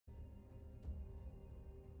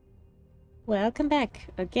Welcome back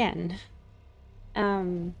again.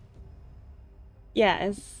 Um, yeah,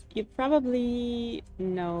 as you probably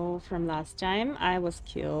know from last time, I was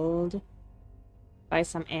killed by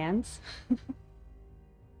some ants.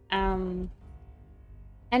 Um,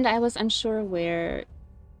 and I was unsure where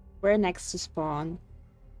next to spawn.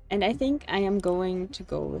 And I think I am going to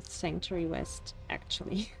go with Sanctuary West,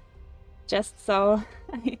 actually. Just so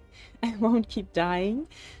I won't keep dying.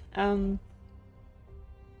 Um,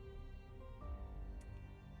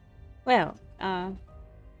 well,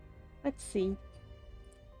 let's see.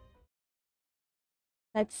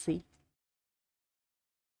 Let's see.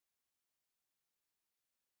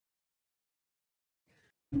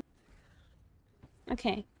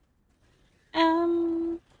 Okay.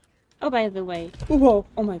 Oh, by the way. Whoa!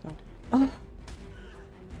 Oh my god. Oh.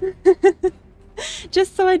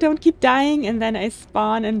 Just so I don't keep dying and then I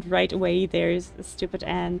spawn and right away there's a stupid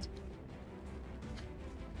ant.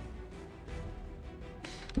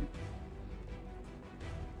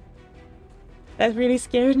 That really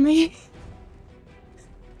scared me.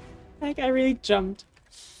 Like, I really jumped.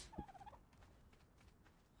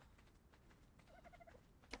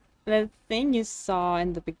 The thing you saw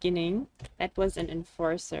in the beginning, that was an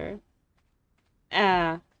enforcer.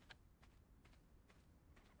 Ah.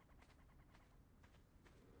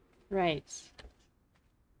 Right.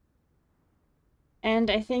 And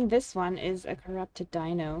I think this one is a corrupted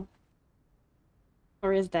dino.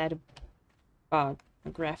 Or is that a bug? A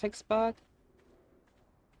graphics bug?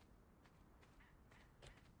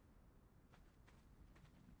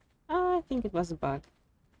 I think it was a bug.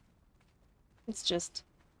 It's just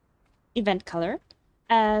event color.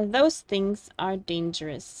 Those things are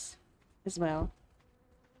dangerous as well.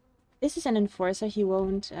 This is an enforcer. He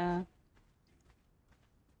won't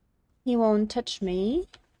touch me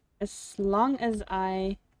as long as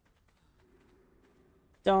I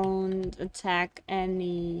don't attack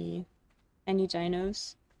any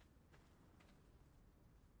dinos.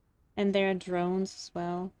 And there are drones as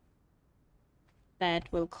well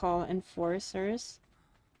that will call enforcers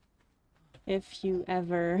if you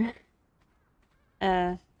ever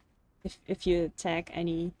if you attack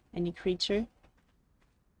any creature.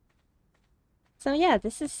 So yeah,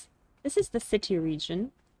 this is the city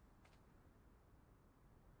region.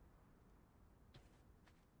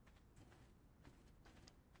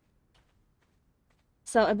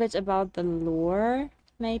 So a bit about the lore,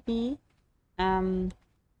 maybe.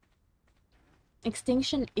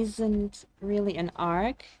 Extinction isn't really an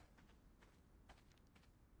arc.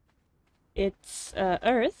 It's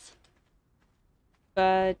Earth,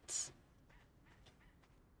 but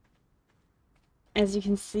as you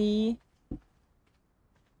can see,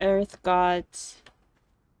 Earth got,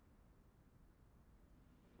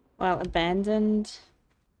 well, abandoned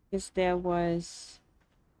because there was,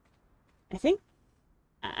 I think,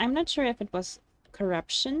 I'm not sure if it was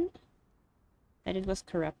corruption, that it was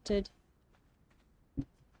corrupted.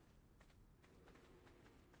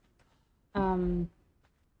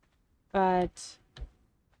 But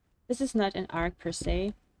this is not an arc per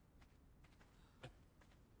se.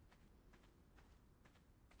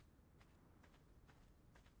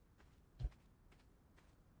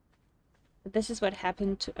 But this is what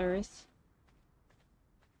happened to Earth.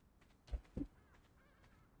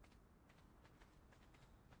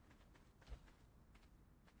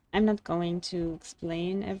 I'm not going to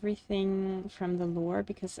explain everything from the lore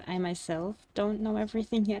because I myself don't know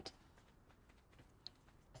everything yet.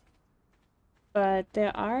 But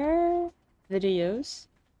there are videos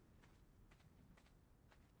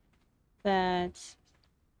that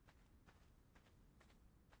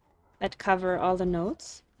cover all the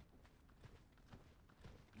notes.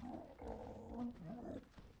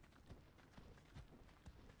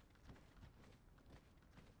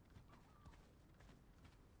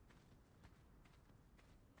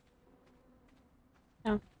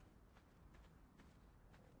 Oh.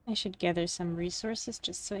 I should gather some resources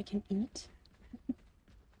just so I can eat.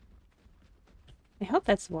 I hope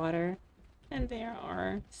that's water. And there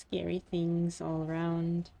are scary things all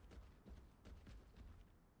around.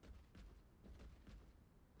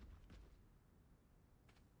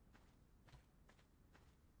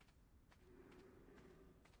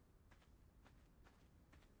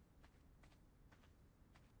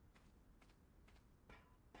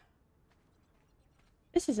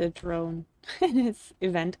 This is a drone, and it's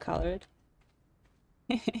event colored.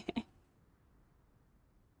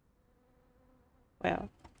 Well,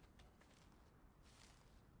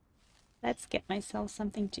 let's get myself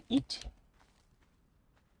something to eat.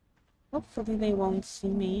 Hopefully they won't see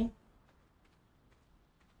me.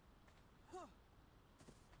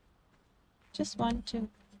 Just want to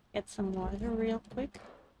Get some water real quick.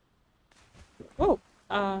 Whoa!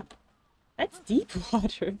 That's deep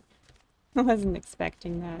water. I wasn't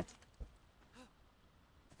expecting that.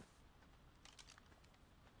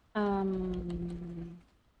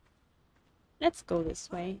 Let's go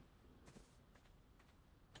this way.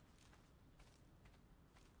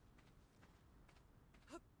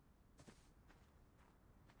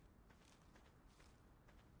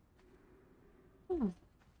 Hmm.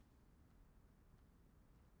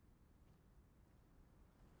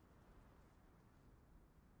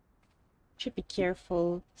 Should be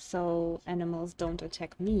careful so animals don't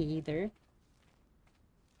attack me either.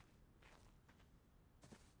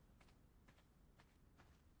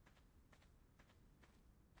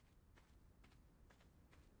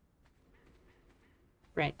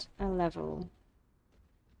 Right, a level.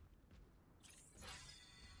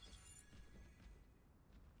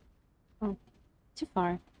 Oh, too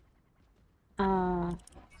far.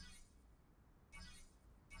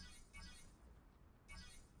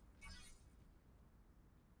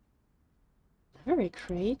 Very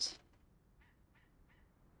great.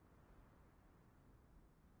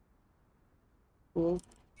 Cool.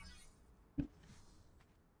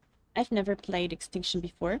 I've never played Extinction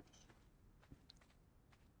before.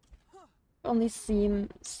 Only seen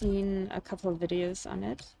a couple of videos on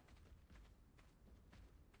it.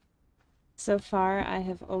 So far, I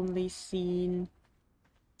have only seen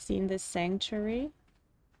the sanctuary,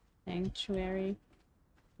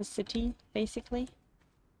 the city, basically.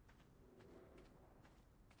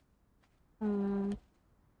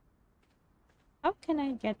 How can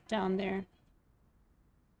I get down there?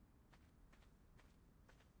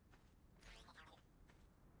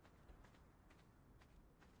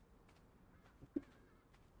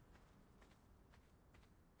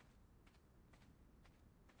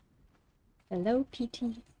 Hello, PT. I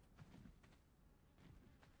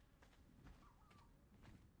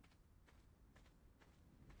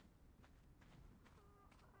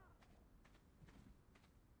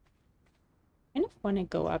kind of want to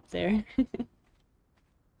go up there.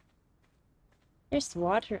 There's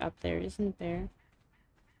water up there, isn't there?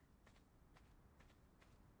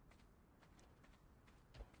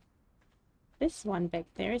 This one back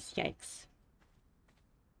there is yikes.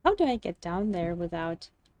 How do I get down there without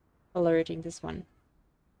alerting this one?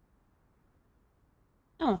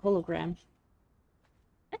 Oh, a hologram.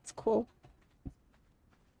 That's cool.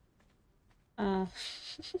 I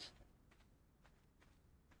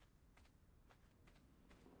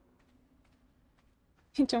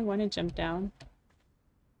don't want to jump down.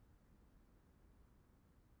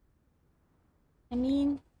 I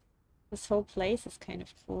mean, this whole place is kind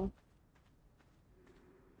of cool.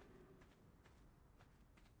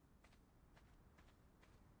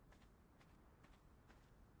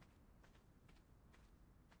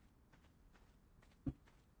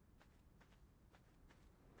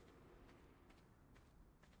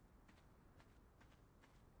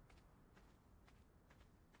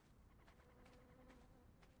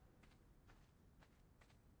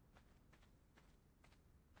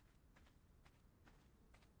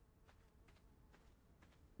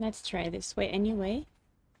 Let's try this way anyway.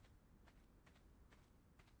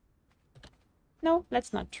 No,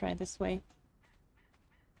 let's not try this way.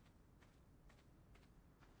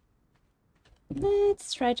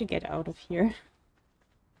 Let's try to get out of here.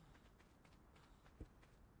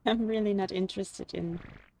 I'm really not interested in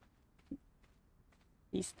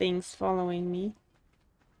these things following me.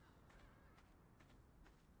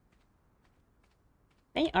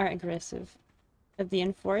 They are aggressive. But the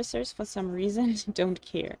enforcers, for some reason, don't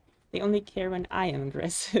care. They only care when I am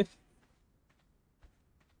aggressive.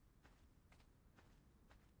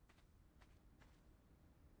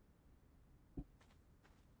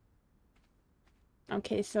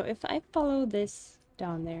 Okay, so if I follow this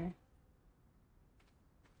down there...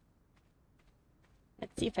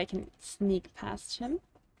 Let's see if I can sneak past him.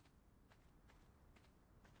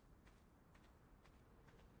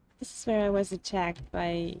 This is where I was attacked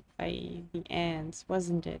by the ants,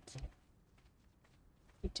 wasn't it?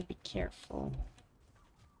 Need to be careful.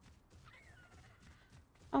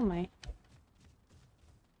 Oh my.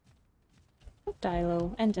 A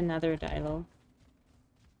Dilo, and another Dilo.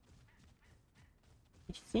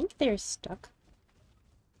 I think they're stuck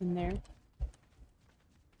in there.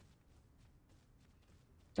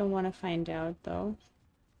 Don't want to find out though.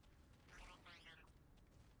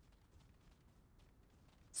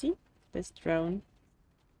 See? This drone.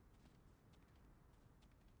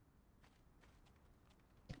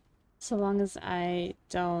 So long as I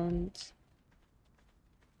don't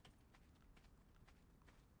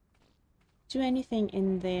do anything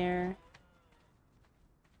in there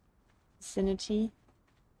vicinity.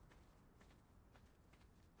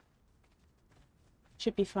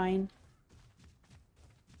 Should be fine.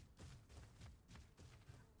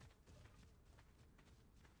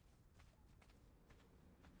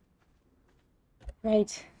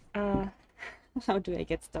 Right. How do I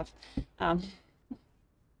get stuff? Oh,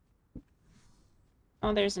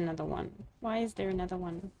 there's another one. Why is there another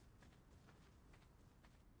one?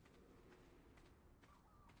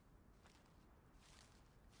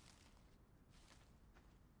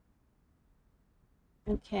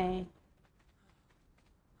 Okay.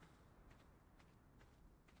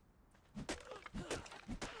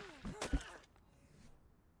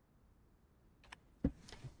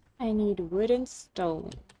 I need wood and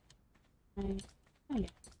stone. Oh yeah.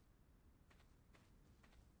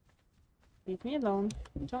 Leave me alone.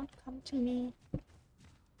 Don't come to me.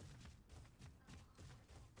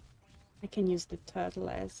 I can use the turtle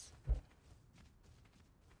as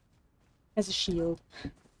a shield.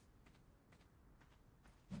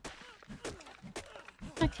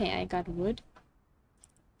 Okay, I got wood.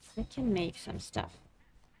 I can make some stuff.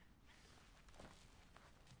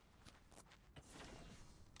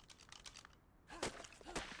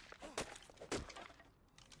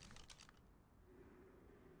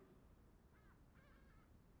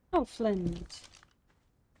 Oh, flint.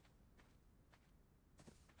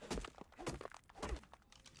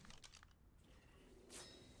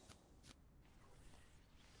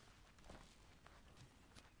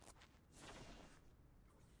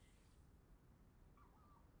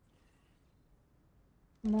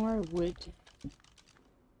 More wood.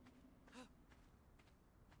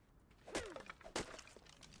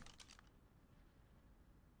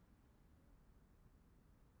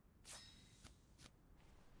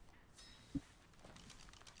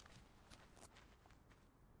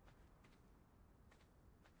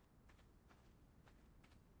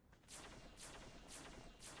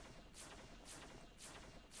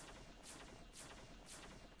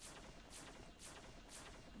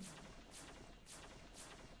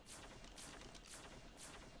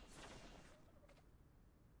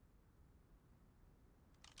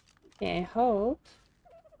 Okay, I hope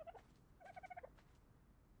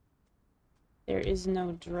there is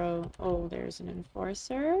no drone. Oh, there's an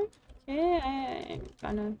enforcer. Okay,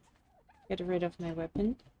 I'm gonna get rid of my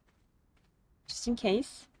weapon. Just in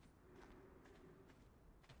case.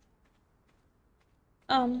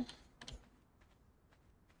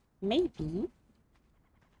 Maybe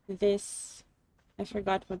this... I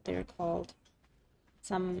forgot what they're called.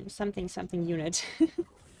 Something unit.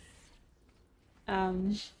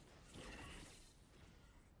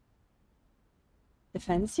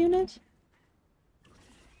 Defense unit?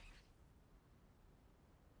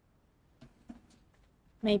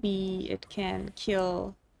 Maybe it can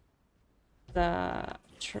kill the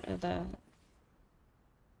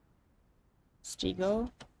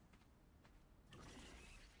Stigo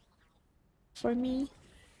for me.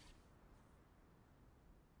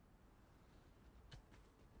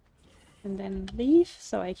 And then leave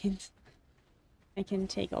so I can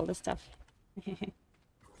take all the stuff.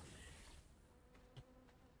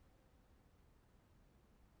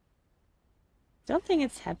 Don't think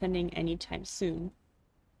it's happening anytime soon.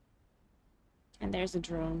 And there's a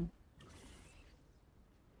drone.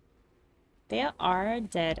 There are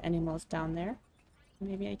dead animals down there.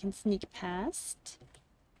 Maybe I can sneak past.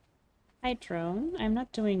 Hi, drone. I'm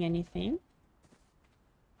not doing anything.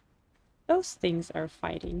 Those things are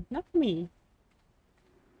fighting, not me.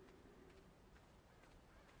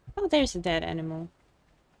 Oh, there's a dead animal.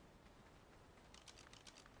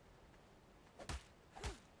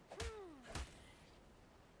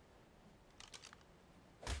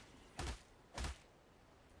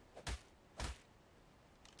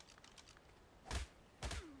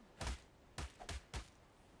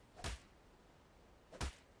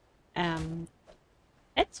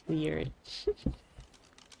 That's weird.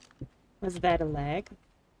 Was that a lag?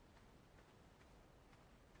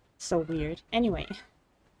 So weird. Anyway.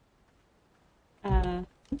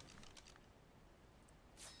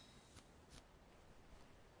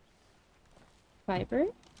 Fiber.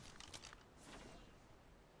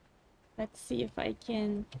 Let's see if I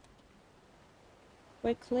can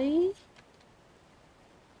quickly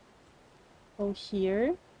go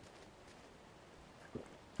here.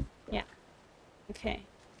 Yeah. Okay.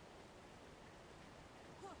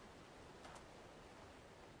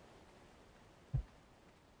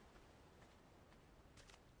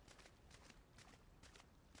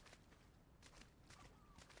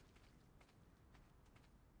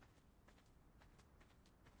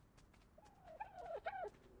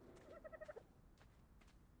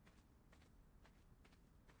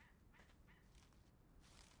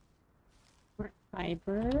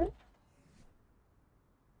 fiber.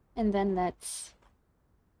 And then let's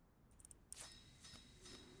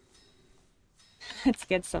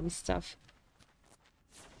get some stuff.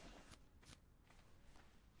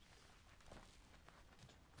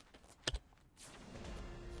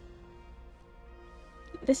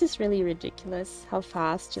 This is really ridiculous, how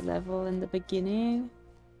fast you level in the beginning.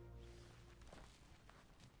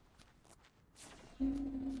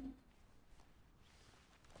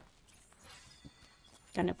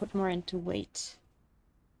 Gonna put more into weight.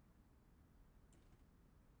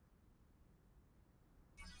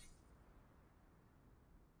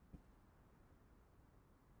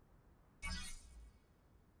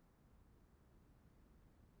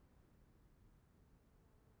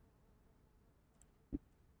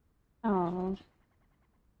 Oh.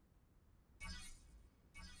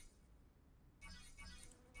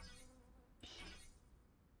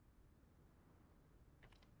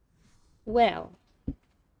 Well.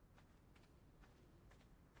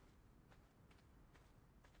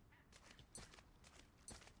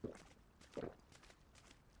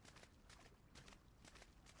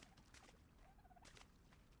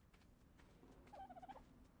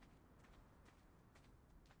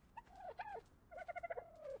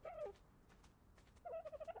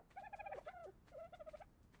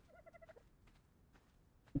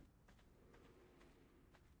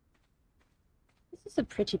 This is a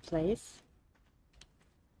pretty place.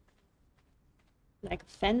 Like a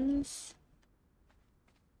fence.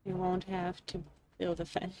 You won't have to build a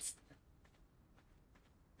fence.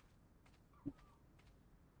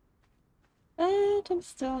 But I'm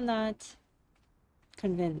still not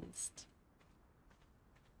convinced.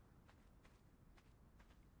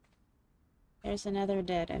 There's another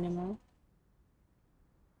dead animal.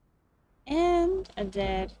 And a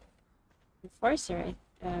dead enforcer,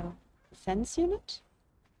 defense unit?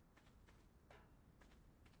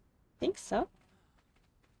 I think so.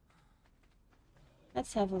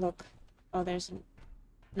 Let's have a look. Oh, there's an...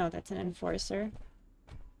 No, that's an enforcer.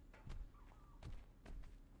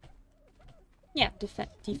 Yeah,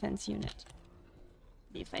 defense unit.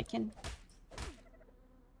 See if I can...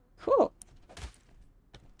 Cool!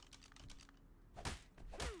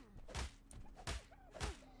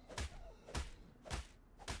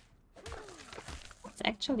 It's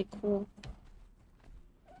actually cool.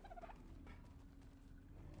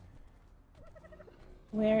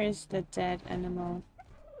 Where is the dead animal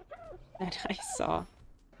that I saw?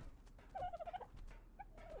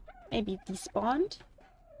 Maybe despawned?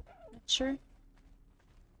 Not sure.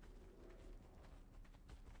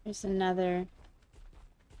 There's another.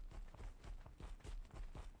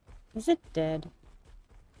 Is it dead?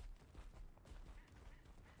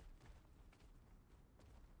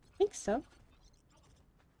 I think so.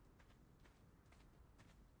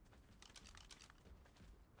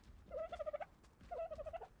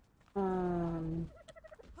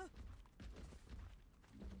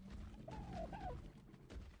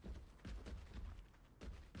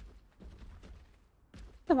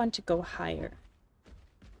 I want to go higher.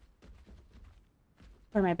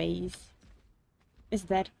 For my base. Is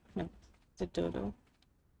that... No, it's a dodo.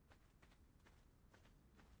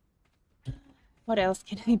 What else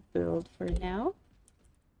can I build for now?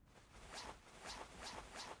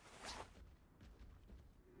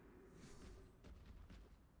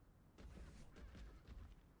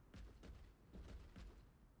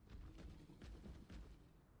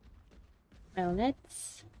 Well,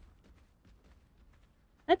 let's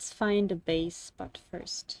find a base spot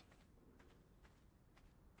first.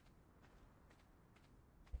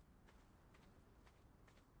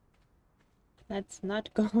 Let's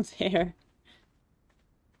not go there.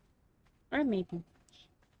 Or maybe.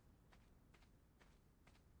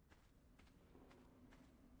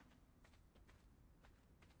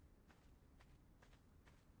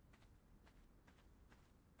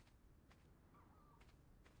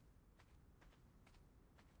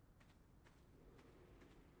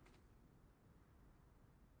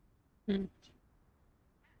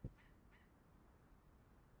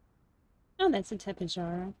 Oh, that's a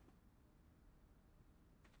tapejara.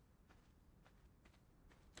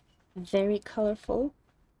 Very colorful.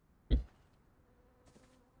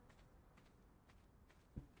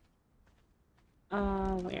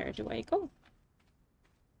 Where do I go?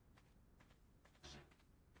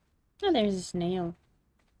 Oh, there's a snail.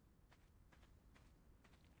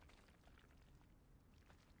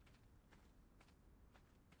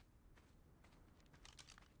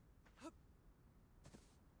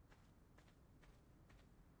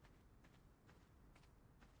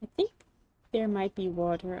 I think there might be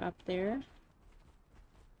water up there.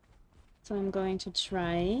 So I'm going to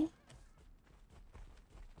try.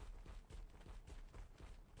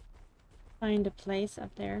 find a place up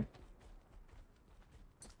there.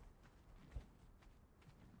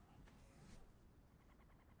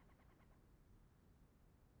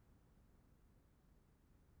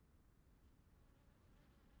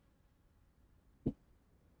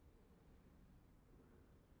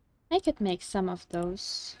 I could make some of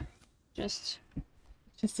those, just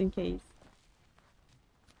in case.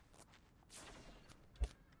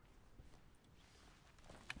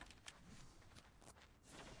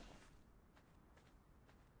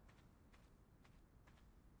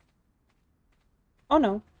 Oh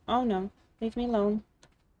no, oh no, leave me alone.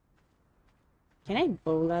 Can I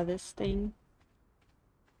bola this thing?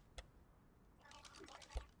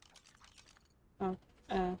 Oh,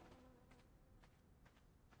 that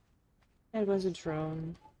was a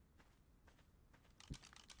drone.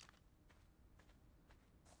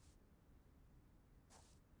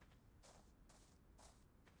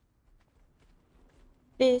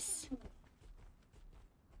 This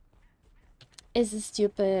is a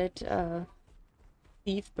stupid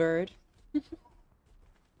thief bird.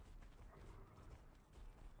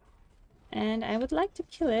 And I would like to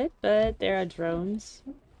kill it, but there are drones.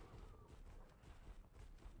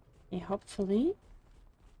 Yeah, hopefully.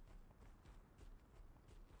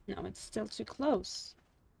 No, it's still too close.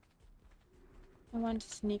 I want to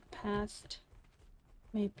sneak past.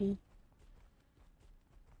 Maybe.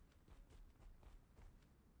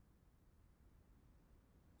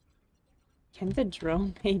 Can the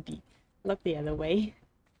drone maybe look the other way?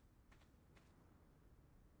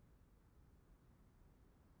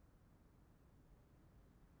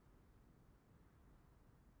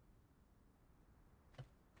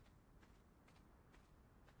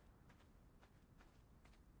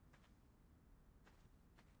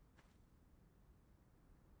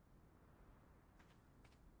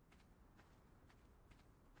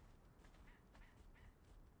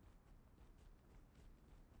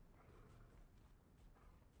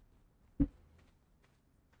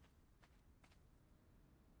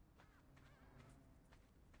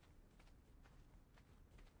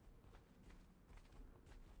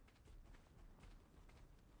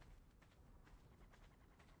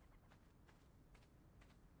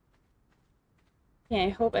 Yeah, I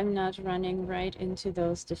hope I'm not running right into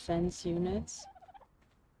those defense units.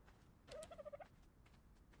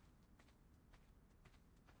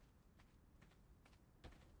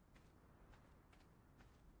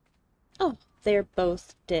 Oh, they're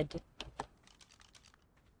both dead.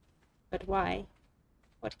 But why?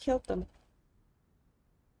 What killed them?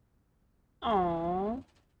 Aww.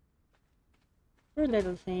 Poor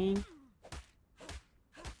little thing.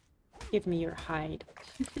 Give me your hide.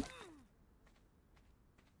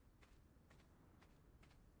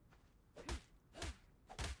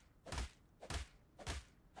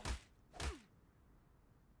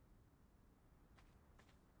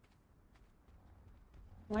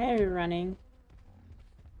 Why are you running?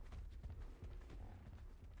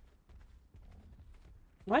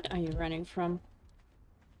 What are you running from?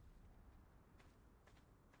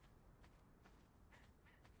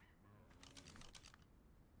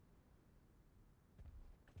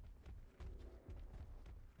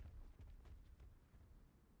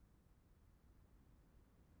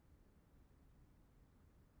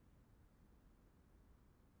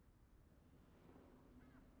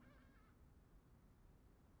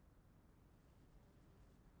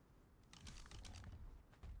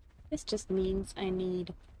 This just means I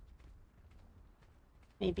need...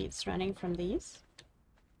 Maybe it's running from these?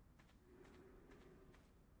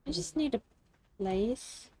 I just need a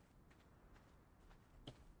place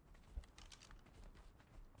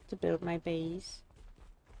to build my base.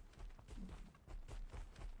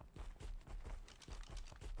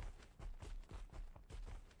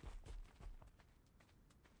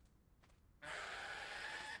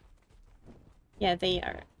 Yeah, they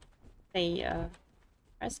are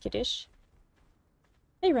skittish.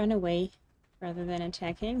 They run away rather than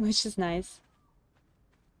attacking, which is nice.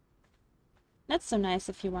 Not so nice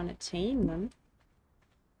if you want to tame them.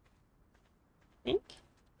 I think.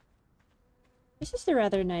 This is a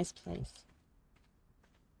rather nice place.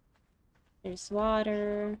 There's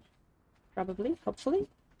water, probably, hopefully.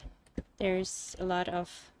 There's a lot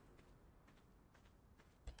of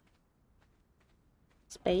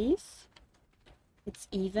space. It's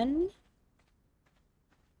even.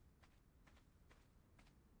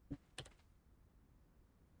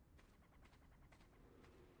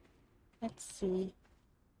 Let's see.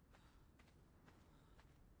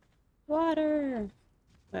 Water!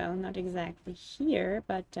 Well, not exactly here,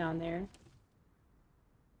 but down there.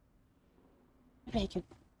 Maybe I could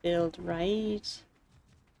build right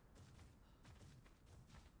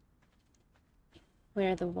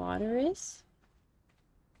where the water is.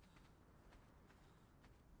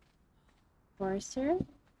 Coarser.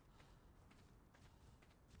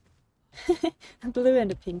 A blue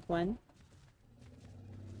and a pink one.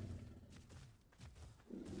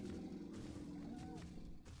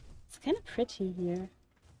 It's kind of pretty here.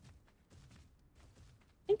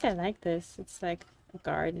 I think I like this. It's like a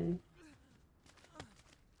garden.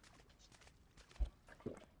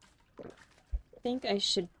 I think I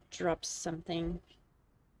should drop something.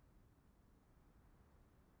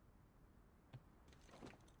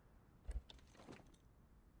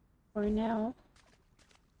 For now.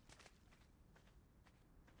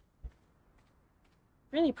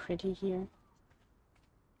 Really pretty here.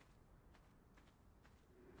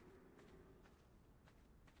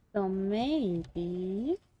 So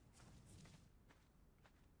maybe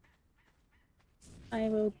I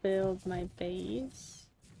will build my base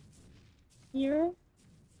here.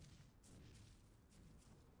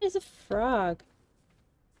 There's a frog.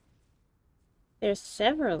 There's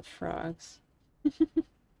several frogs.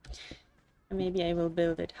 Maybe I will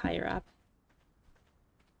build it higher up.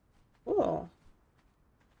 Cool.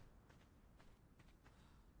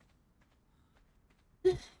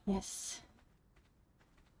 Yes.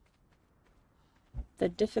 The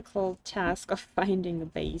difficult task of finding a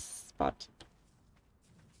base spot.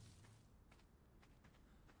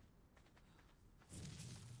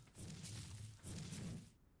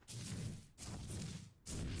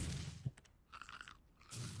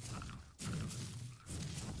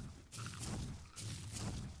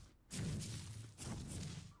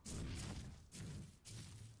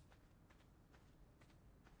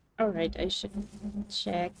 Alright, I should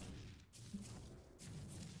check.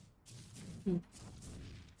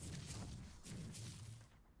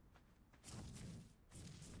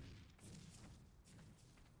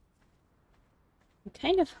 I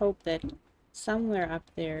kind of hope that somewhere up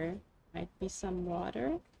there might be some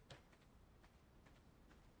water.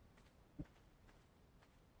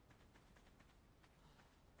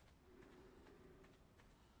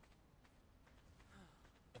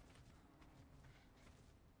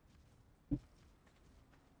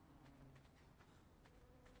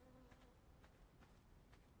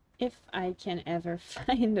 If I can ever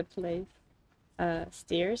find a place.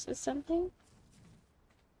 Stairs or something?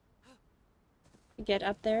 To get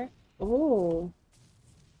up there? Oh.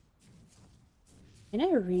 Can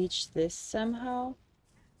I reach this somehow?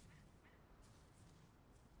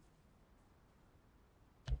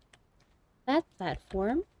 That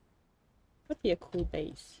platform would be a cool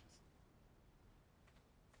base.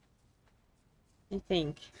 I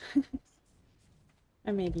think.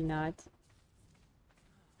 Or maybe not.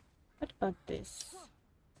 What about this?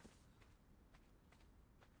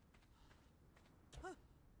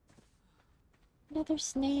 Another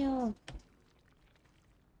snail.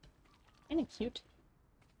 Kinda cute.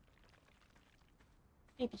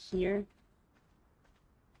 Maybe here.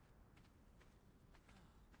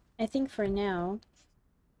 I think for now,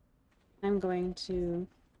 I'm going to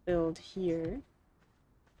build here.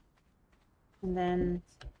 And then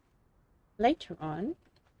later on,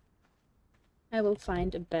 I will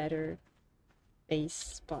find a better base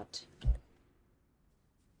spot.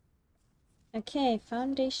 Okay,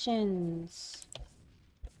 foundations.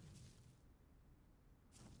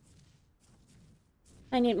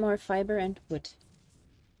 I need more fiber and wood.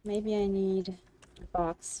 Maybe I need a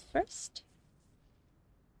box first.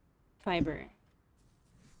 Fiber.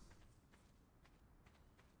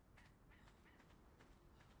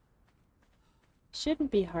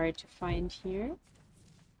 Shouldn't be hard to find here.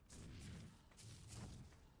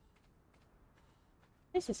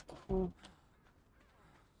 This is cool.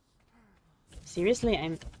 Seriously,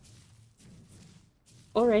 I'm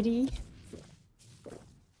already...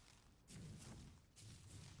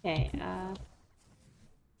 Okay,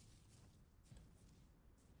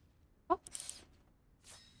 box.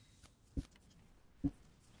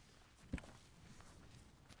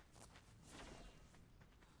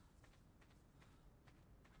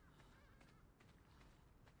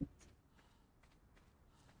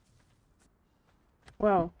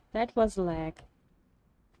 Wow, that was lag.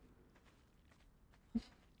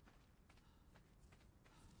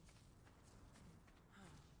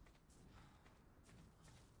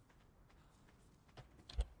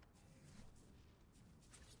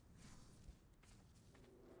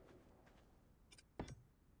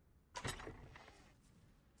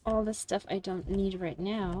 All the stuff I don't need right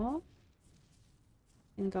now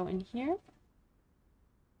can go in here.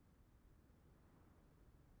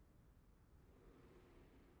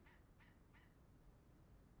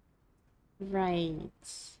 Right.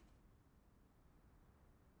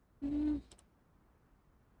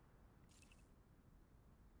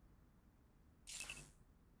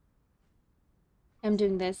 I'm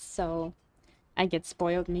doing this so I get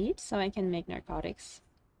spoiled meat so I can make narcotics.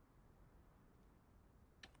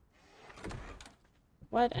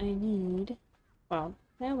 What I need, well,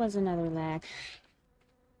 there was another lag,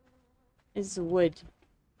 is wood.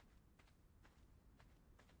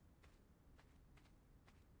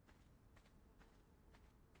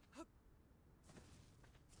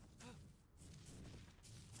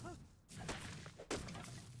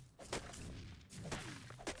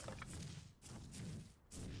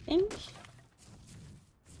 I think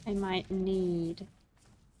I might need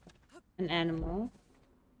an animal.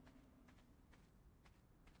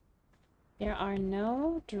 There are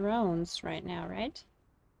no drones right now, right?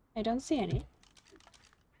 I don't see any.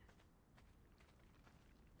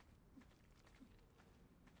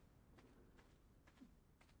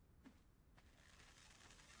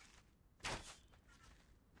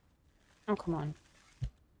 Oh, come on.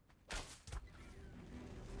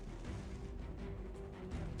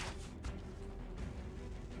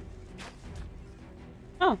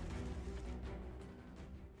 Oh.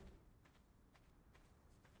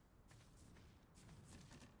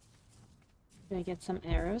 Did I get some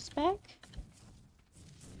arrows back?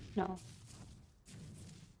 No.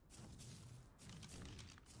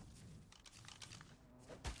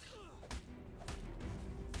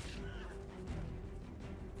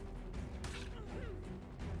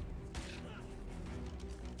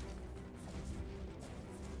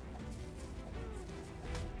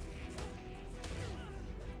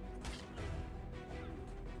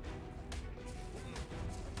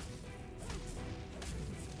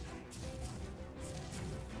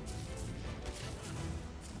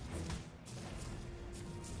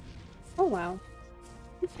 Oh, wow.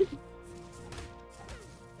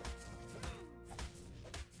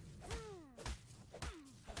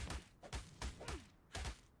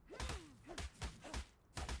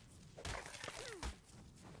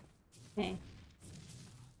 Okay.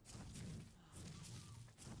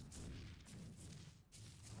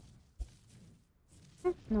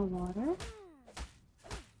 No water.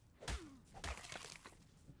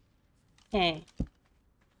 Okay.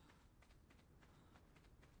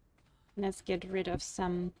 Let's get rid of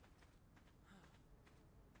some...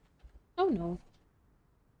 Oh no.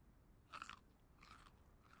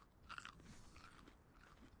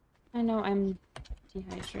 I know I'm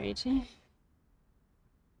dehydrating.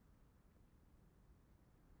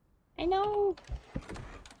 I know!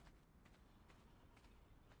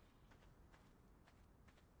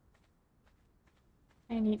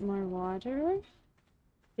 I need more water.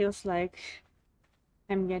 Feels like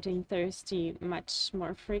I'm getting thirsty much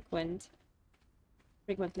more frequently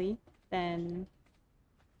than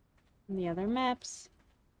in the other maps.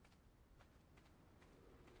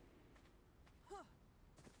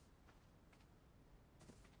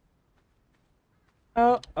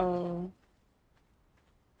 Oh.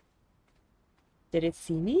 Did it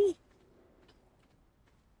see me?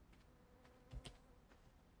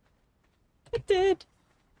 It did.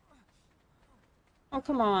 Oh,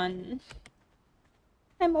 come on.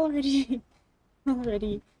 I'm already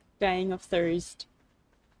dying of thirst.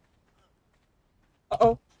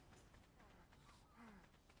 Uh-oh.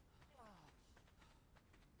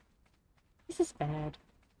 This is bad.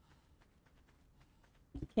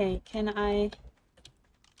 Okay, can I...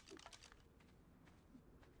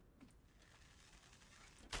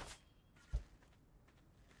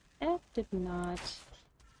 That did not...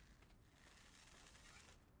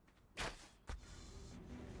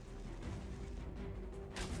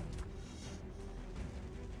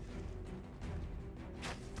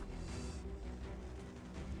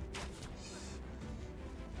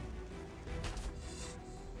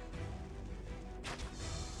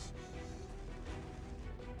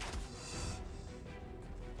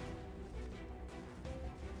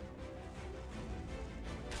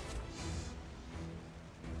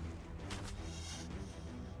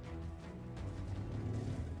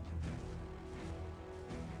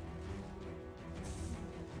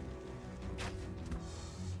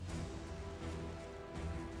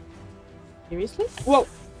 Seriously? Whoa!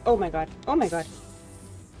 Oh my god. Oh my god.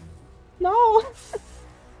 No!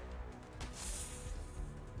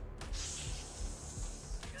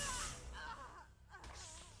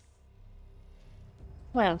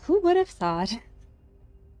 Well, who would have thought?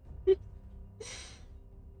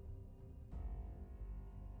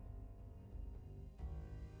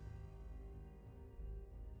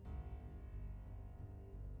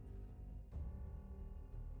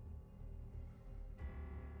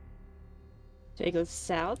 Do I go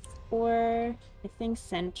south or I think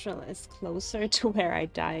central is closer to where I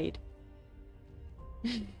died.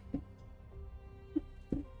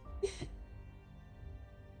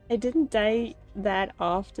 I didn't die that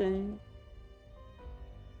often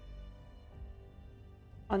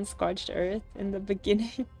on Scorched Earth in the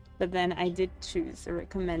beginning, but then I did choose a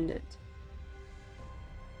recommended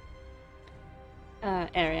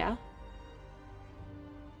area.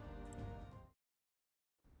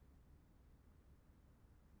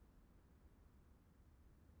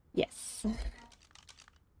 Yes.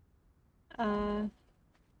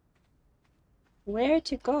 Where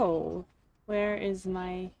to go? Where is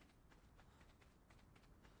my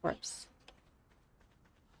corpse?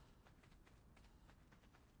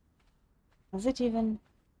 Was it even?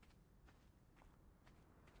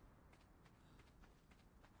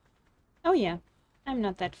 Oh yeah, I'm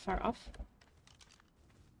not that far off.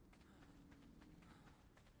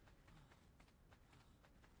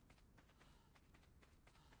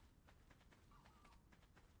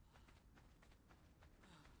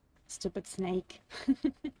 Stupid snake.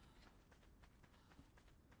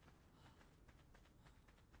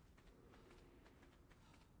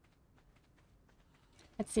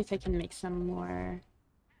 Let's see if I can make some more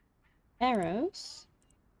arrows.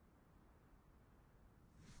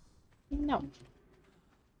 No.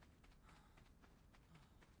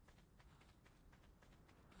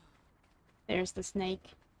 There's the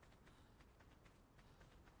snake.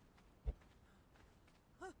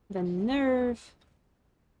 The nerve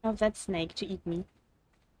of that snake to eat me.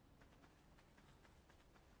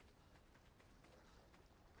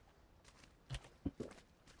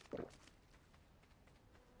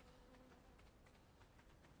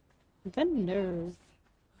 The nerve.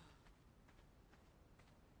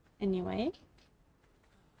 Anyway.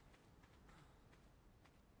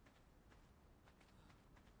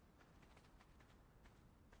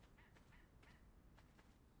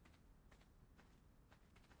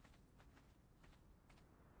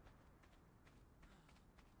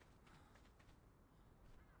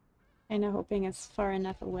 Kinda hoping it's far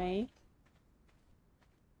enough away.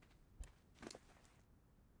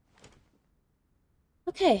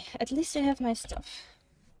 Okay, at least I have my stuff.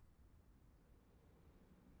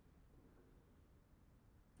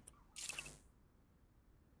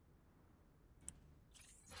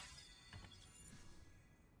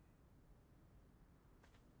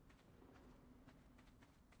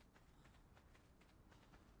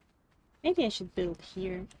 Maybe I should build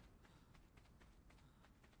here.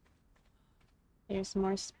 There's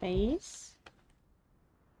more space.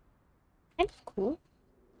 Kind of cool.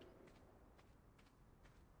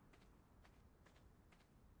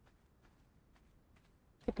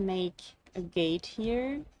 Could make a gate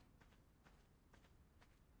here.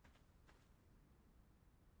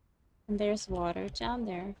 And there's water down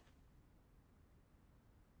there.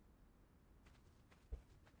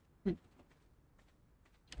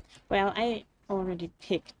 Well, I already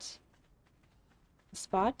picked a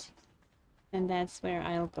spot, and that's where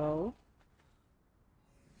I'll go.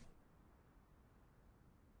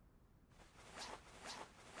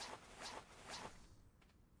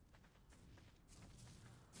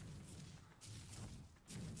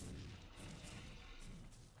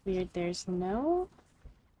 Weird, there's no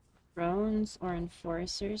drones or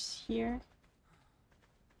enforcers here.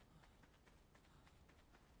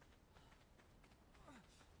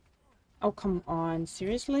 Oh, come on,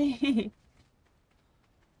 seriously?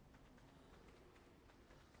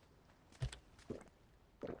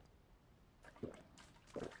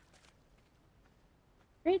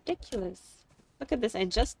 Ridiculous. Look at this, I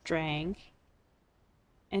just drank.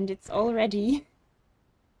 And it's already...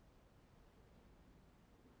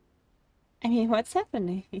 I mean, what's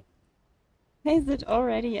happening? Why is it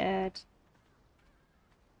already at...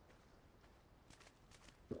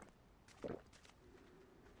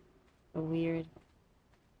 So weird.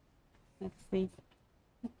 Let's see.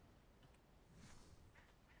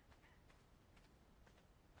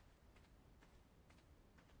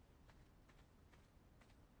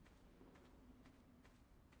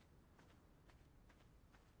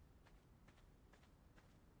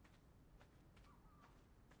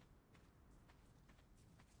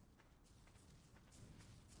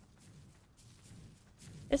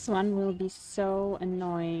 This one will be so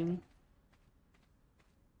annoying.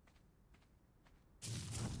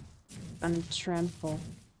 Gonna trample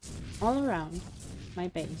all around my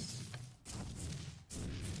base.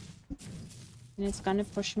 And it's gonna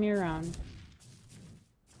push me around.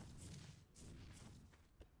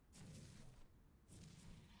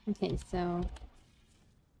 Okay, so...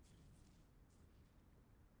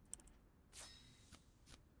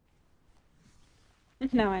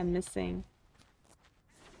 now I'm missing.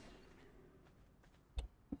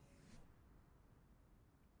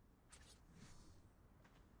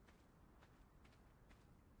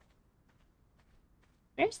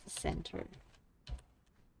 Where's the center? Is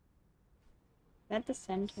that the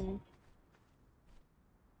center?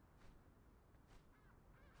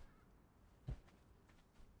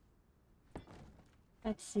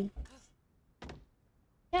 Let's see.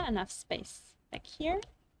 Yeah, enough space. Back here.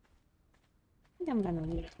 I think I'm gonna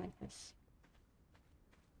leave it like this.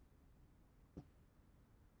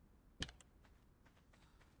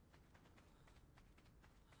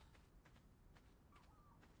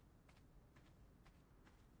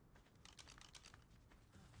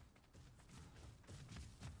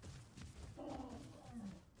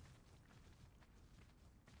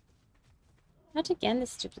 Not again,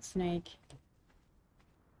 this stupid snake.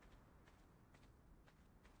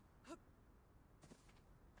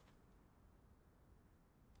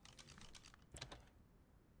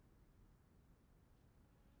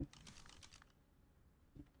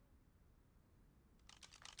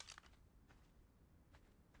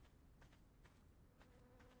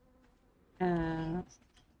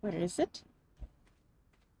 Where is it?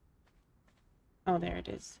 Oh, there it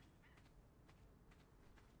is.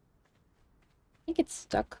 I think it's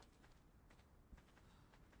stuck.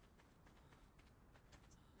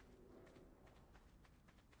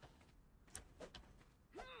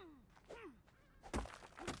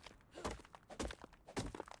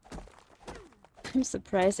 I'm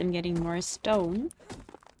surprised I'm getting more stone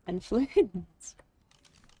than flint.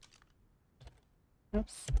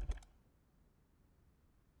 Oops.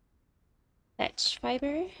 Thatch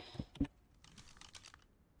fiber.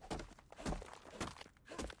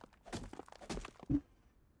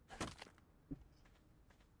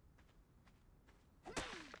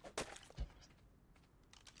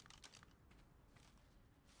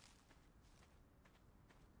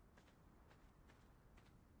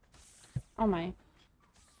 Oh my.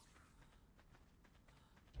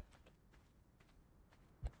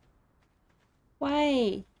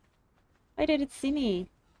 Why? Why did it see me?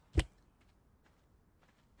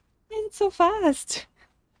 Why is it so fast?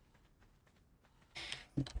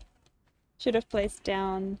 Should have placed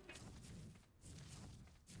down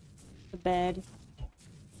the bed.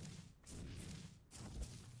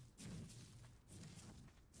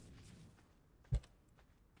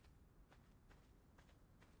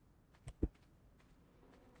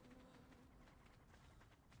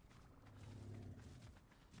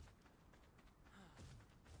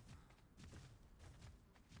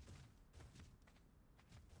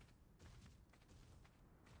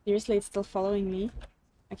 Seriously, it's still following me?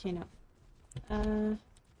 Okay, no.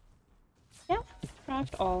 Yeah,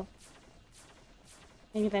 craft all.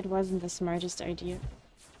 Maybe that wasn't the smartest idea.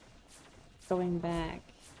 Going back.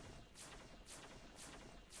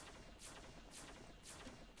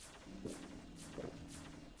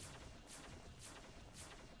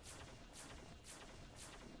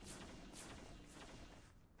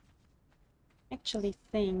 Actually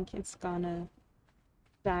think it's gonna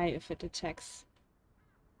die if it attacks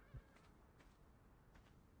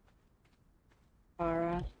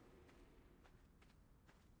Farah.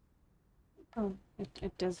 Oh,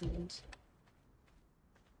 it doesn't.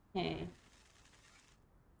 Hey.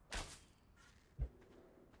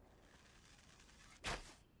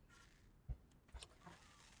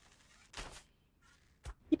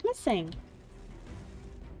 Keep missing.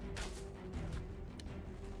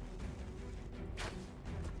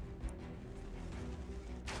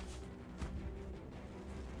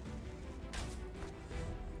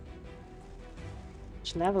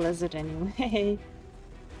 Which level is it anyway?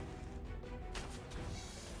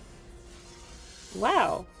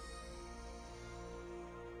 Wow.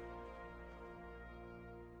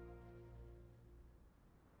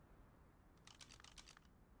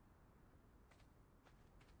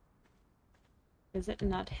 Does it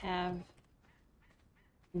not have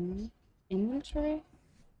inventory?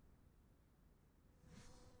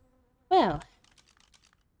 Well,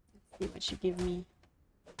 let's see what you give me.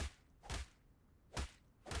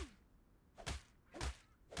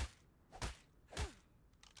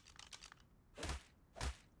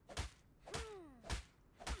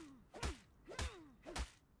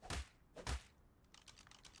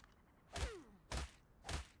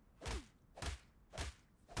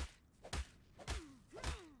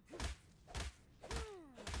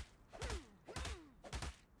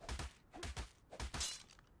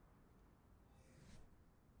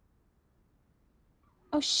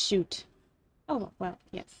 Oh, shoot. Oh, well,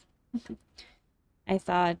 yes. I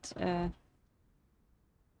thought it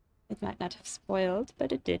might not have spoiled,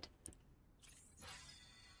 but it did.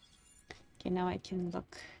 Okay, now I can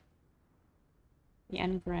look the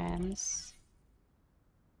engrams.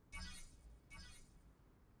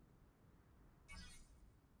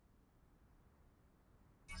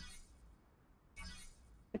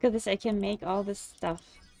 Look at this, I can make all this stuff.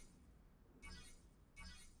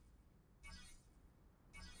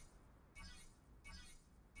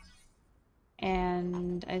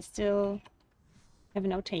 And I still have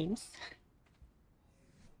no tames.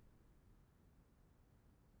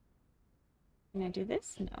 Can I do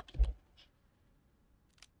this? No.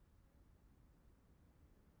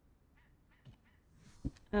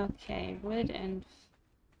 Okay, wood and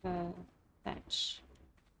thatch.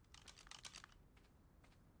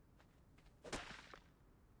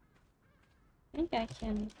 I think I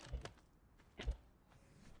can...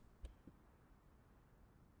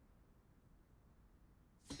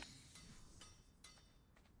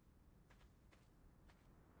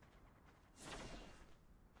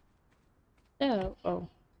 Oh, oh.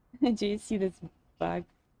 Do you see this bug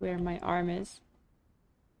where my arm is?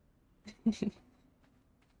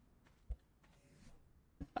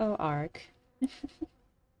 Oh, arc.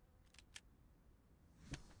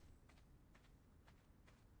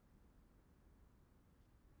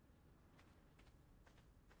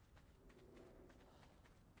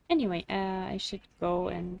 Anyway, I should go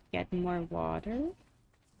and get more water.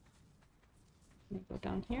 Can I go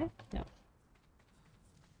down here? No.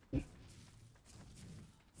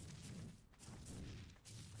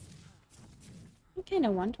 I kind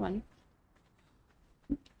of want one.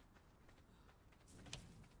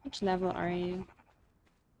 Which level are you?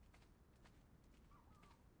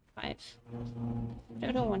 5.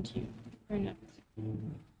 I don't want you. Or not.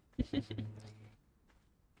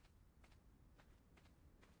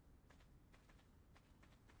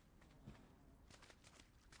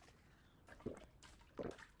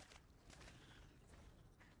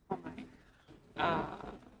 Oh my.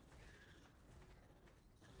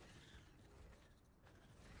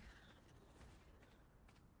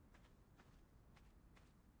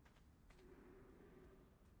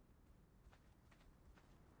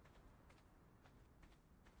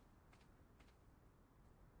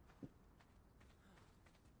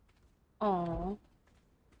 Oh,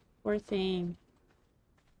 poor thing.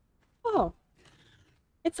 Oh,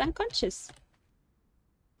 it's unconscious.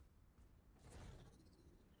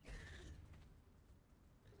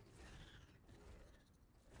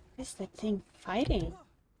 What is that thing fighting?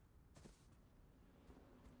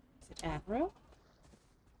 Is it aggro?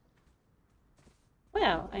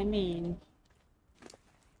 Well, I mean...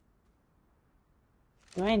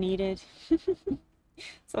 Do I need it?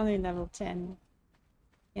 It's only level 10.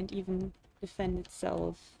 Can't even defend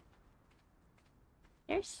itself.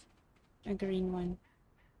 There's a green one.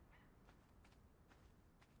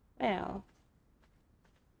 Well...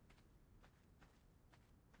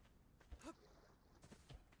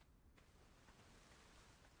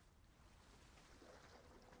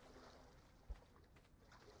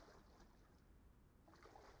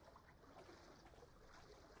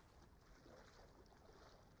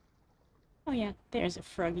 Oh yeah, there's a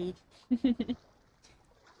froggy.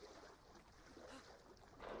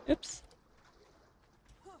 Oops.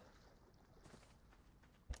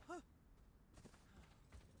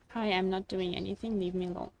 Hi, I'm not doing anything, leave me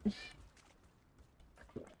alone.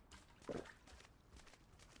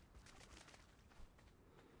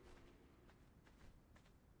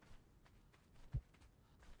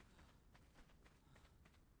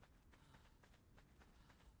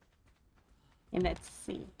 And let's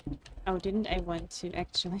see. Oh, didn't I want to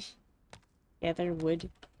actually gather wood?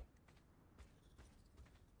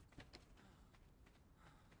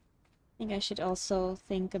 I think I should also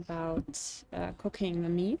think about cooking the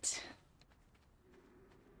meat.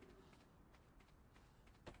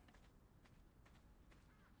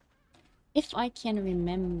 If I can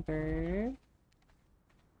remember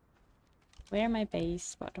where my base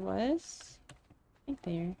spot was. I think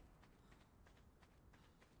there.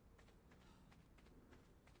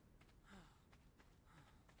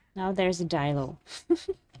 Now there's a Dilo.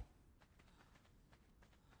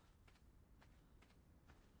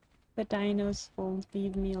 The dinos won't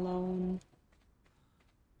leave me alone.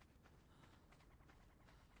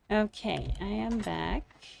 Okay, I am back.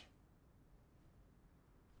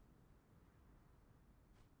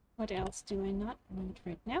 What else do I not need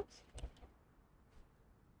right now?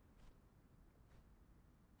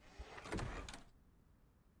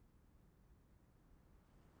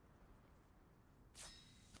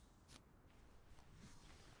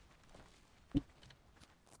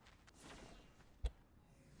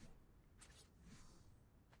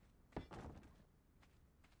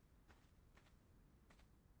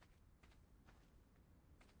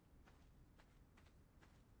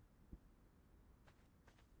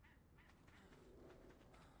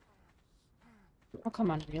 Oh,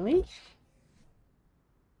 come on, really?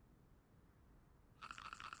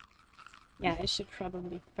 Yeah, I should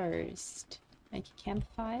probably first make a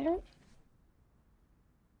campfire.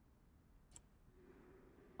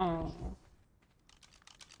 Oh.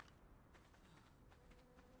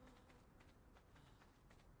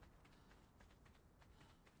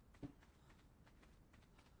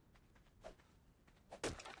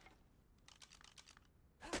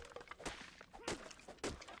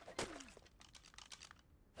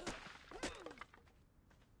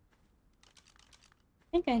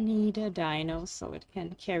 I think I need a dino so it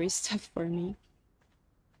can carry stuff for me.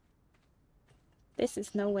 This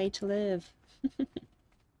is no way to live.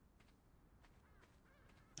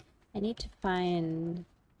 I need to find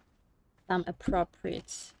some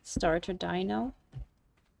appropriate starter dino.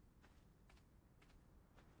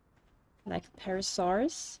 Like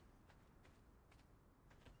Parasaurs.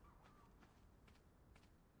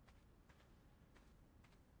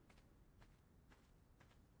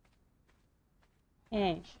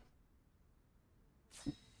 Hey.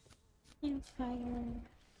 Campfire.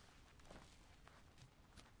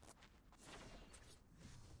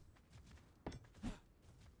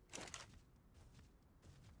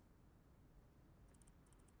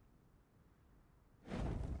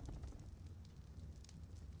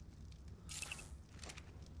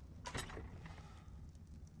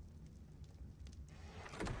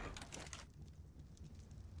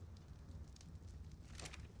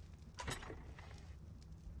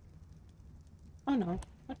 Oh no,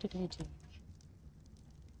 what did I do?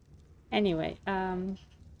 Anyway,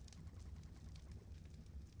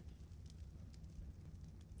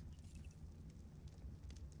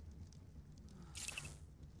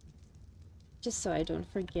 just so I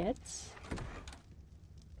don't forget.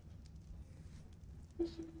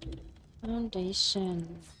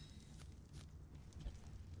 Foundation.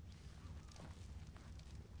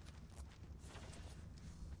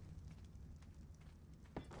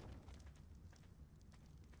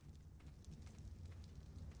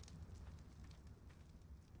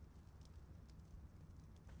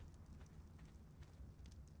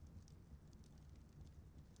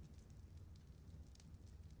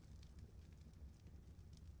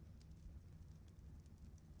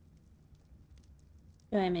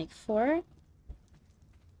 Do I make 4?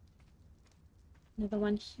 Another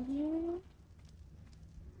one here.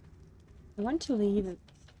 I want to leave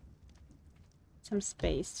some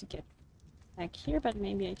space to get back here, but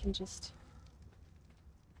maybe I can just...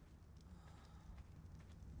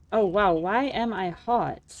 Oh wow, why am I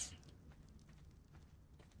hot?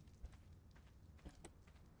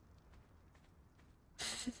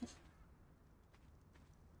 I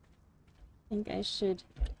think I should...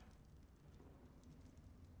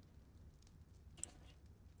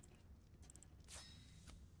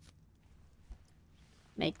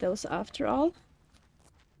 make those after all.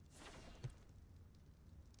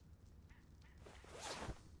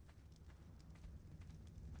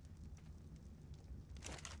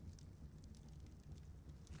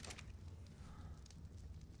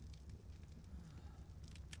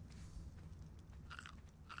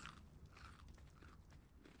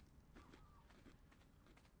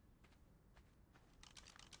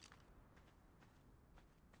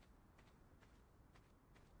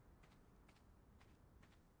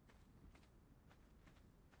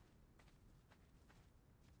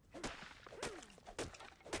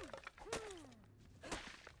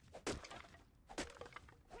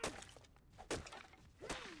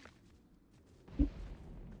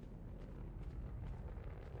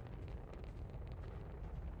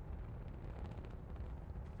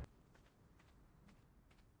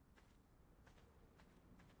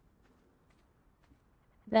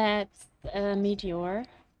 That's a meteor.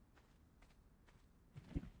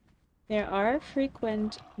 There are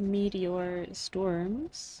frequent meteor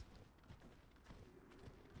storms.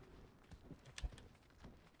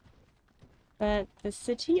 But the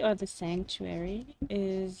city or the sanctuary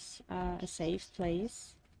is a safe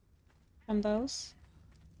place from those.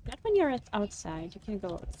 Not when you're outside. You can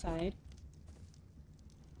go outside.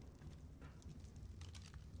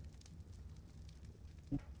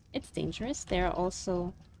 It's dangerous. There are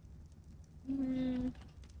also...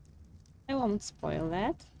 I won't spoil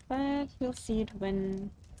that, but we'll see it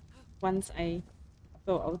once I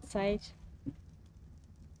go outside.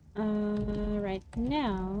 Right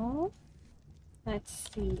now, let's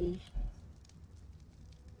see.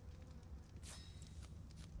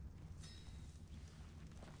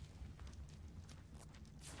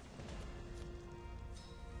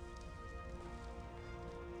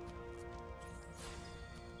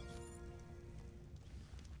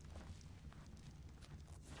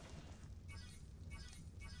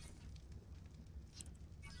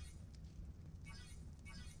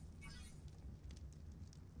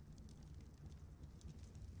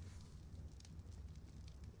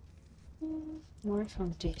 More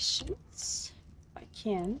foundations. If I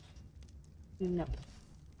can. No.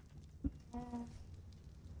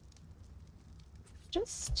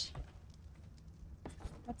 Just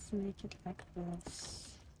let's make it like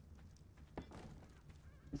this.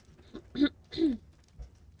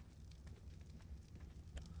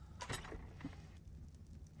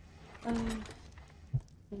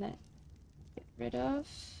 Let's get rid of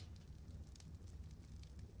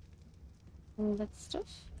all that stuff.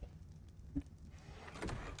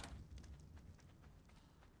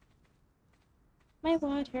 My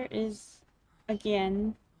water is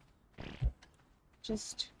again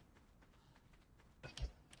just,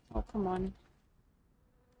 oh come on.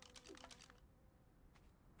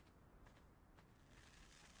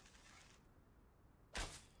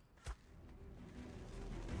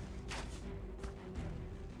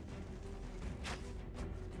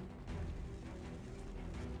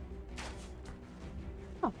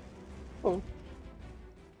 Oh, cool.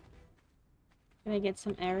 Can I get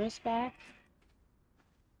some arrows back?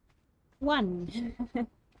 One.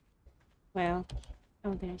 Well,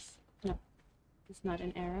 oh, there's no, it's not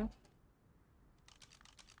an arrow.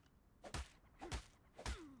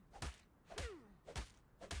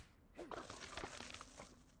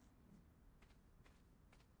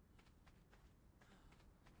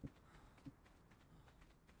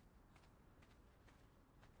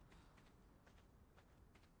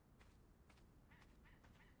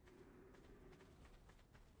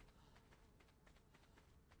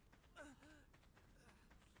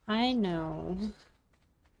 I know.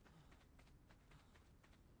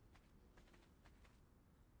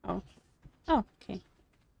 Oh. Oh, okay.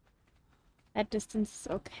 That distance is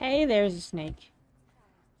okay. There's a snake.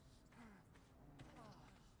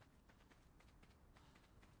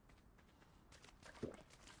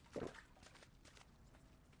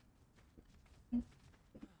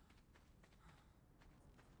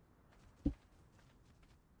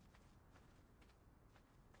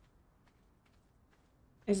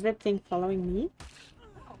 Is that thing following me?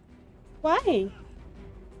 Why?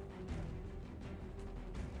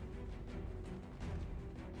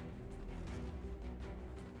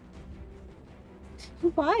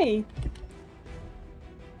 Why?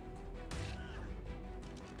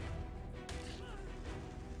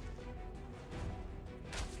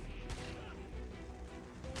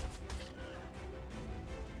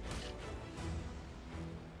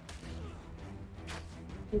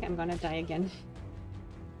 I think I'm gonna die again.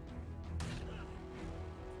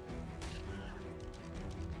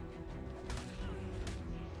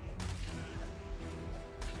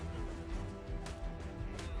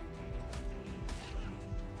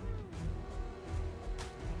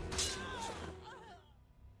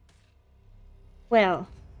 Well,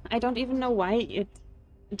 I don't even know why it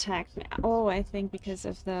attacked me. Oh, I think because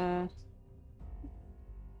of the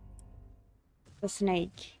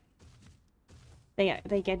snake.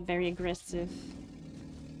 They get very aggressive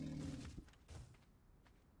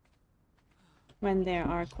when there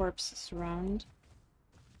are corpses around.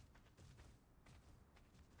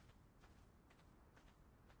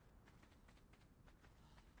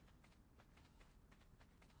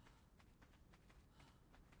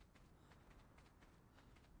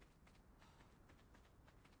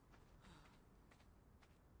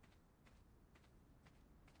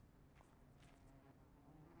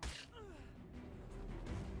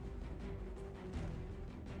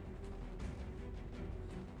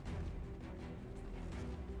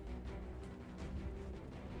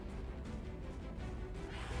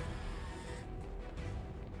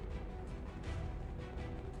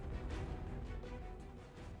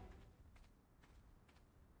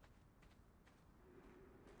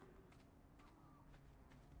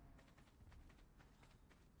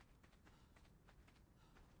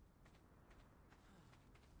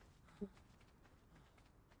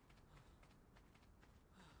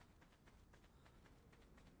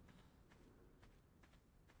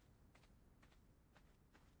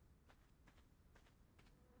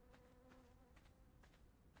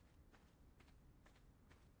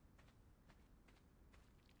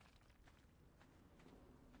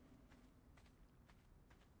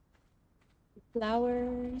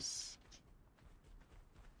 Flowers.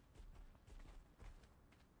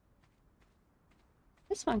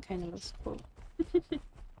 This one kind of looks cool. In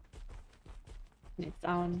its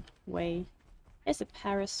own way. There's a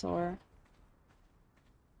parasaur.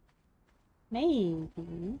 Maybe,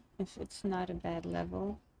 if it's not a bad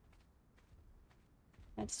level.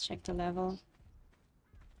 Let's check the level.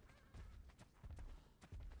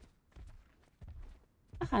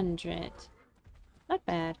 100. Not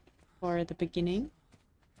bad for the beginning.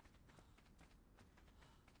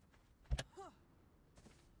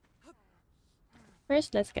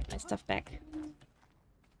 First, let's get my stuff back.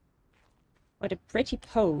 What a pretty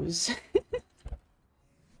pose.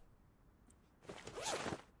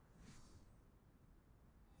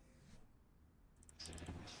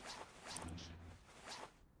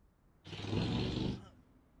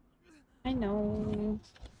 I know.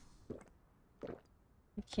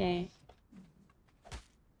 Okay.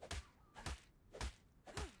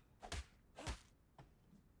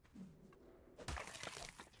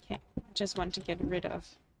 Okay, just want to get rid of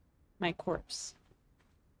my corpse.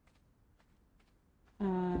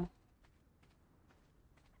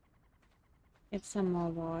 Get some more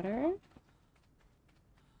water.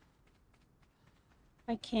 If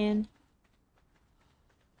I can.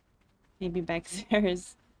 Maybe back there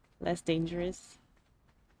is less dangerous.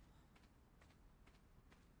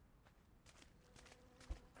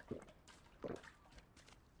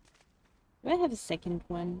 Do I have a second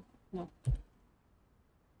one? No.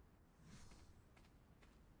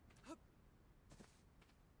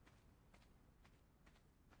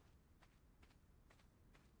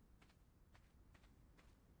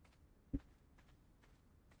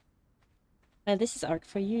 This is art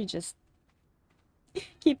for you, just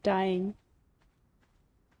keep dying.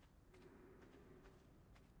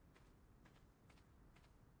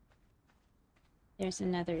 There's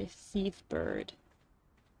another thief bird.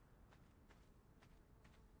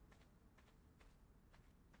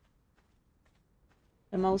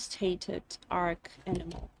 The most hated Ark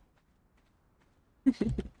animal.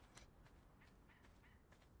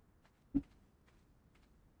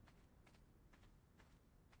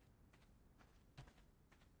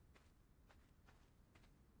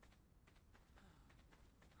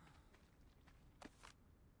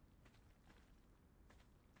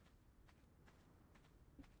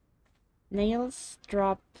 Nails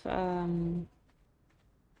drop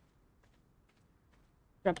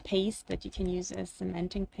paste that you can use as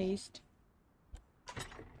cementing paste.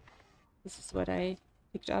 This is what I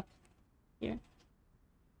picked up here.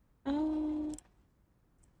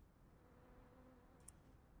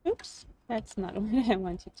 Oops, that's not what I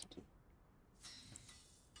wanted to do.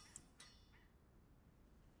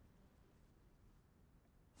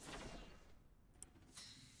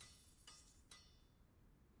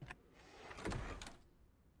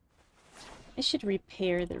 I should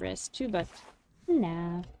repair the rest too, but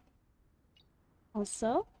nah.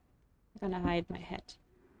 Also, I'm gonna hide my head.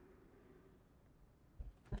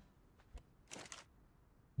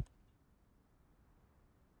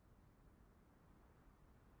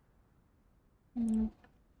 Can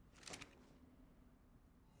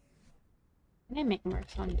I make more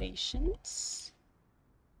foundations?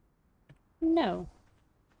 No.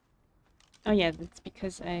 Oh yeah, that's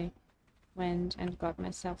because I went and got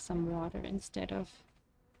myself some water instead of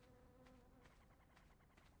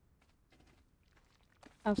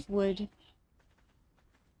wood.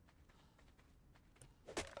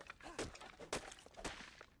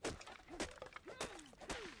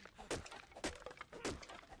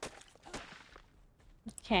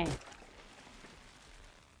 Okay.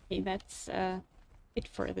 Okay, that's it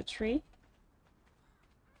for the tree.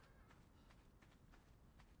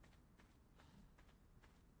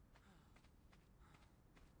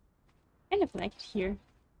 Kind of like it here.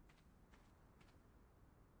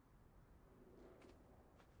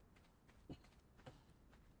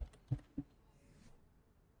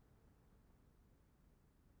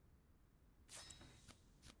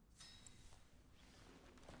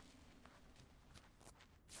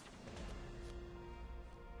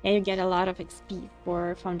 Yeah, you get a lot of XP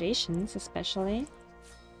for foundations, especially.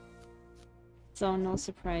 So no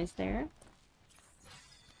surprise there.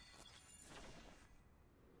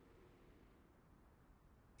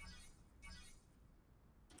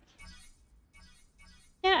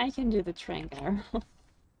 Yeah, I can do the trank arrow.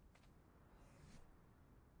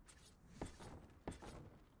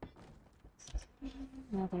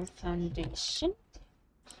 Another foundation.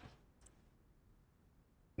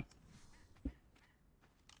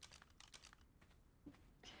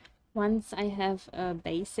 Once I have a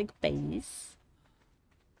basic base,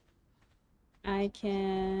 I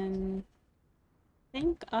can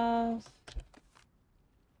think of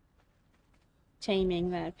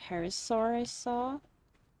taming that parasaur I saw.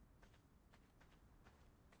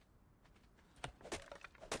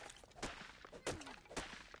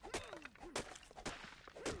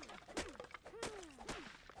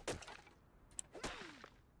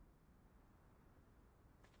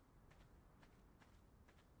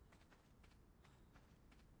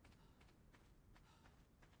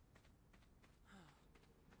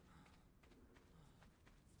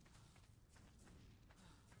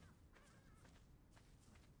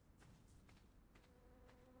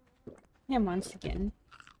 him once again.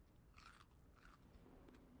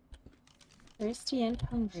 Thirsty and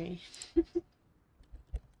hungry.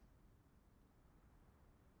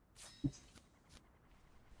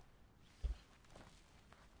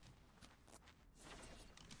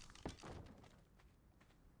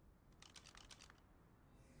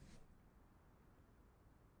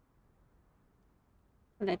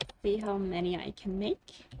 Let's see how many I can make.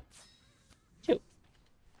 2.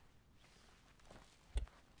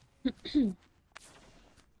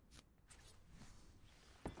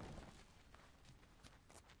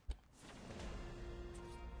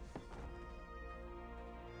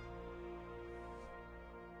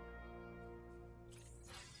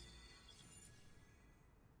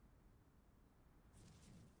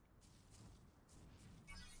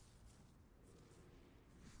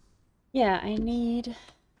 Yeah, I need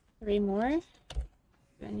 3 more. What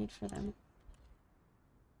do I need for them?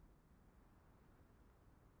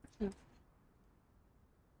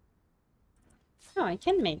 Oh, I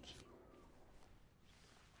can make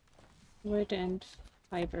wood and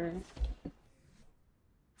fiber.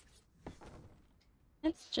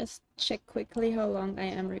 Let's just check quickly how long I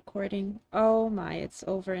am recording. Oh my, it's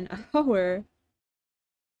over an hour.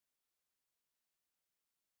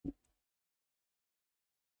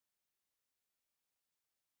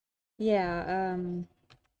 Yeah,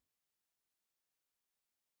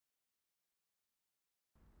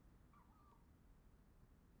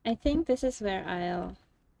 I think this is where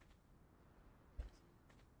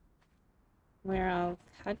I'll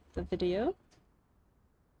cut the video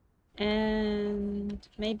and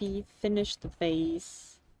maybe finish the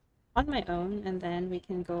base on my own, and then we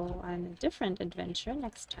can go on a different adventure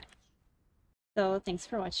next time. So thanks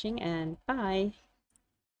for watching and bye!